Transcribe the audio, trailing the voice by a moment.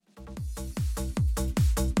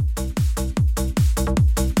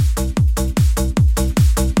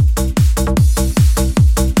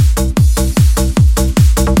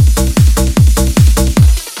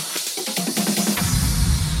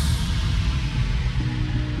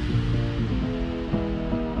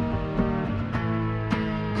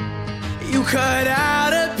cut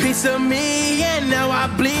out a piece of me, and now I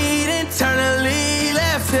bleed internally.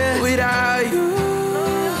 Left here without you,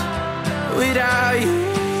 without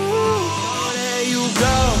you. There you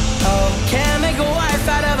go. Oh, can't make a wife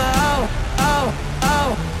out of a oh, oh,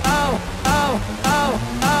 oh, oh, oh, oh,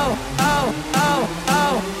 oh, oh, oh,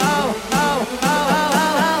 oh, oh, oh, oh.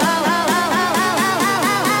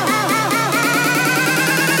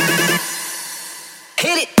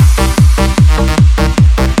 Hit it.